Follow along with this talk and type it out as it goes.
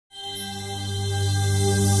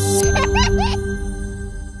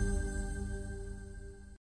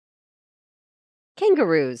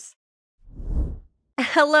Kangaroos.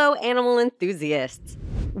 Hello, animal enthusiasts.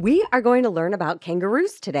 We are going to learn about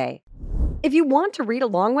kangaroos today. If you want to read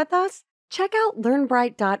along with us, check out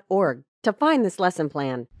learnbright.org to find this lesson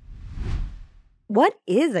plan. What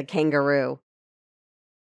is a kangaroo?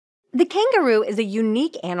 The kangaroo is a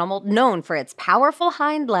unique animal known for its powerful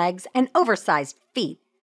hind legs and oversized feet,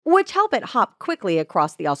 which help it hop quickly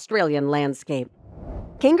across the Australian landscape.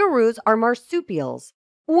 Kangaroos are marsupials,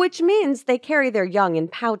 which means they carry their young in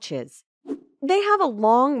pouches. They have a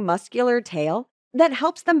long, muscular tail that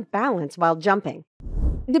helps them balance while jumping.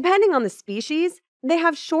 Depending on the species, they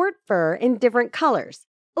have short fur in different colors,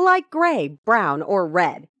 like gray, brown, or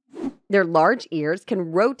red. Their large ears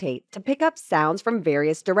can rotate to pick up sounds from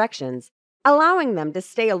various directions, allowing them to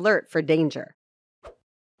stay alert for danger.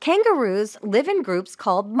 Kangaroos live in groups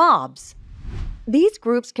called mobs. These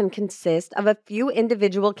groups can consist of a few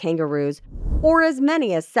individual kangaroos or as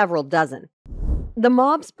many as several dozen. The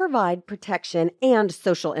mobs provide protection and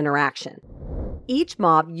social interaction. Each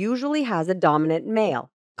mob usually has a dominant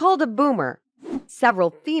male, called a boomer,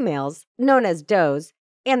 several females, known as does,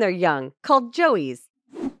 and their young, called joeys.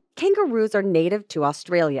 Kangaroos are native to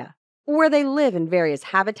Australia, where they live in various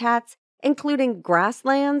habitats, including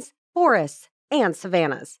grasslands, forests, and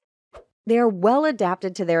savannas. They are well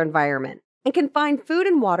adapted to their environment and can find food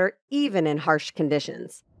and water even in harsh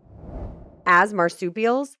conditions. As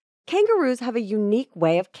marsupials, kangaroos have a unique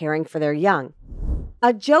way of caring for their young.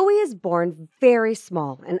 A joey is born very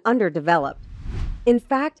small and underdeveloped. In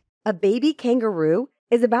fact, a baby kangaroo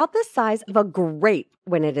is about the size of a grape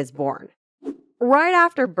when it is born. Right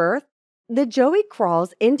after birth, the joey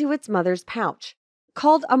crawls into its mother's pouch,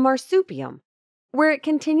 called a marsupium, where it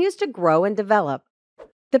continues to grow and develop.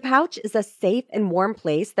 The pouch is a safe and warm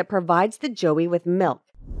place that provides the joey with milk.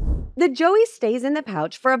 The joey stays in the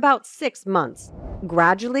pouch for about 6 months,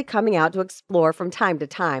 gradually coming out to explore from time to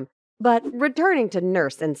time, but returning to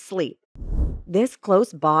nurse and sleep. This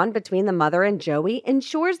close bond between the mother and joey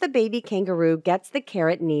ensures the baby kangaroo gets the care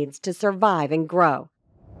it needs to survive and grow.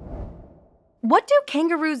 What do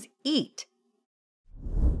kangaroos eat?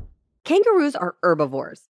 Kangaroos are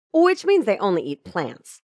herbivores, which means they only eat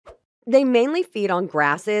plants. They mainly feed on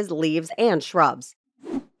grasses, leaves, and shrubs.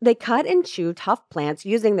 They cut and chew tough plants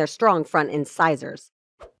using their strong front incisors.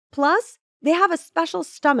 Plus, they have a special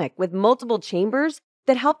stomach with multiple chambers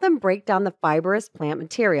that help them break down the fibrous plant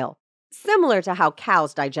material, similar to how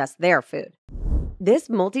cows digest their food. This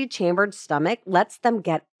multi-chambered stomach lets them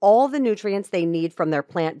get all the nutrients they need from their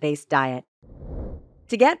plant-based diet.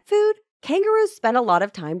 To get food, kangaroos spend a lot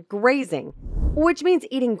of time grazing, which means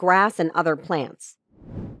eating grass and other plants.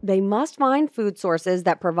 They must find food sources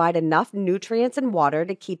that provide enough nutrients and water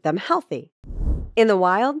to keep them healthy. In the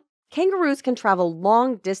wild, kangaroos can travel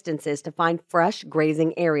long distances to find fresh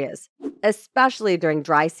grazing areas, especially during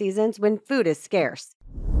dry seasons when food is scarce.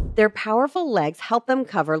 Their powerful legs help them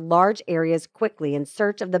cover large areas quickly in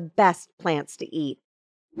search of the best plants to eat.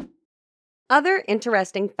 Other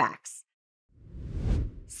interesting facts.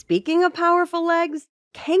 Speaking of powerful legs,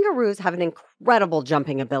 kangaroos have an incredible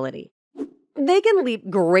jumping ability. They can leap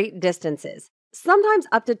great distances, sometimes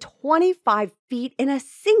up to 25 feet in a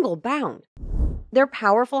single bound. Their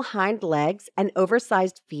powerful hind legs and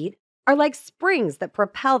oversized feet are like springs that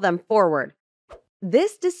propel them forward.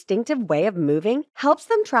 This distinctive way of moving helps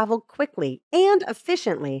them travel quickly and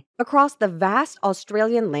efficiently across the vast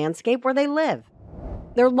Australian landscape where they live.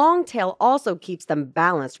 Their long tail also keeps them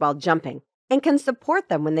balanced while jumping and can support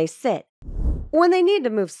them when they sit. When they need to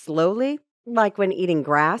move slowly, like when eating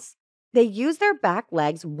grass, they use their back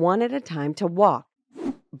legs one at a time to walk.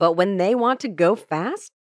 But when they want to go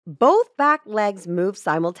fast, both back legs move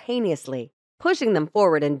simultaneously, pushing them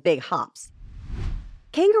forward in big hops.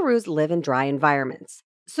 Kangaroos live in dry environments,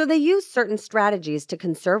 so they use certain strategies to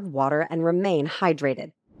conserve water and remain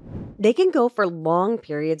hydrated. They can go for long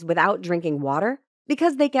periods without drinking water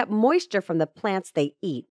because they get moisture from the plants they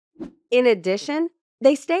eat. In addition,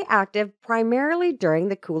 they stay active primarily during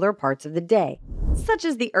the cooler parts of the day, such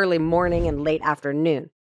as the early morning and late afternoon,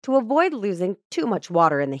 to avoid losing too much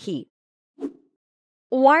water in the heat.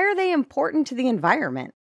 Why are they important to the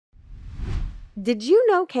environment? Did you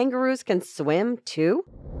know kangaroos can swim too?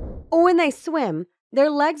 When they swim, their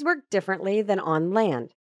legs work differently than on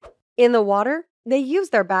land. In the water, they use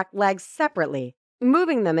their back legs separately,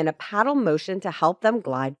 moving them in a paddle motion to help them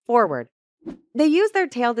glide forward. They use their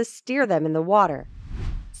tail to steer them in the water.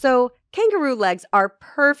 So, kangaroo legs are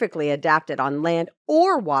perfectly adapted on land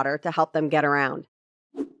or water to help them get around.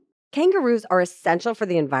 Kangaroos are essential for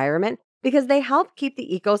the environment because they help keep the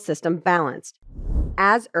ecosystem balanced.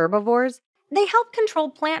 As herbivores, They help control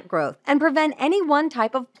plant growth and prevent any one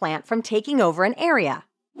type of plant from taking over an area.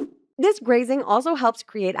 This grazing also helps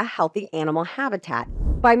create a healthy animal habitat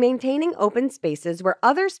by maintaining open spaces where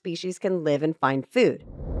other species can live and find food.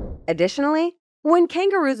 Additionally, when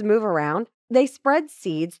kangaroos move around, they spread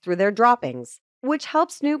seeds through their droppings, which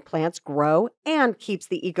helps new plants grow and keeps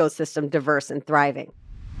the ecosystem diverse and thriving.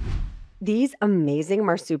 These amazing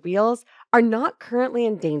marsupials are not currently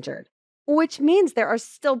endangered, which means there are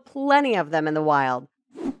still plenty of them in the wild.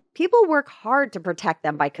 People work hard to protect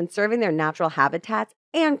them by conserving their natural habitats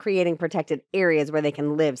and creating protected areas where they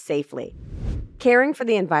can live safely. Caring for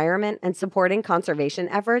the environment and supporting conservation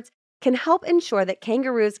efforts can help ensure that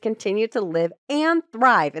kangaroos continue to live and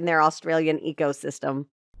thrive in their Australian ecosystem.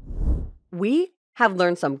 We have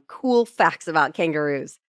learned some cool facts about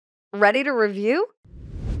kangaroos. Ready to review?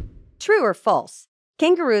 True or false?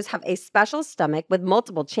 Kangaroos have a special stomach with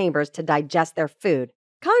multiple chambers to digest their food,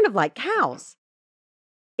 kind of like cows.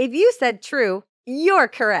 If you said true, you're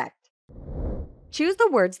correct. Choose the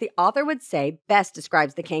words the author would say best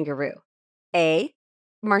describes the kangaroo. A,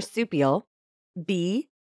 marsupial. B,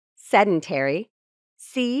 sedentary.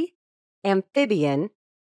 C, amphibian.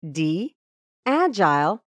 D,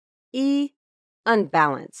 agile. E,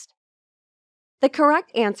 unbalanced. The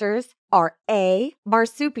correct answers are A,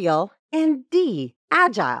 marsupial, and D,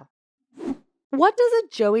 agile. What does a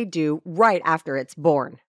joey do right after it's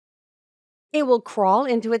born? It will crawl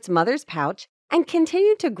into its mother's pouch and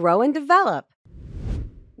continue to grow and develop.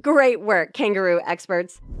 Great work, kangaroo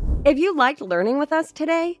experts! If you liked learning with us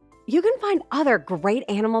today, you can find other great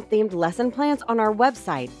animal-themed lesson plans on our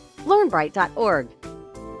website, learnbright.org.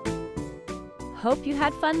 Hope you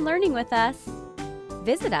had fun learning with us.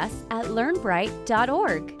 Visit us at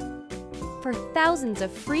learnbright.org for thousands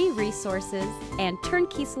of free resources and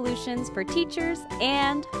turnkey solutions for teachers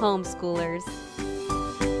and homeschoolers.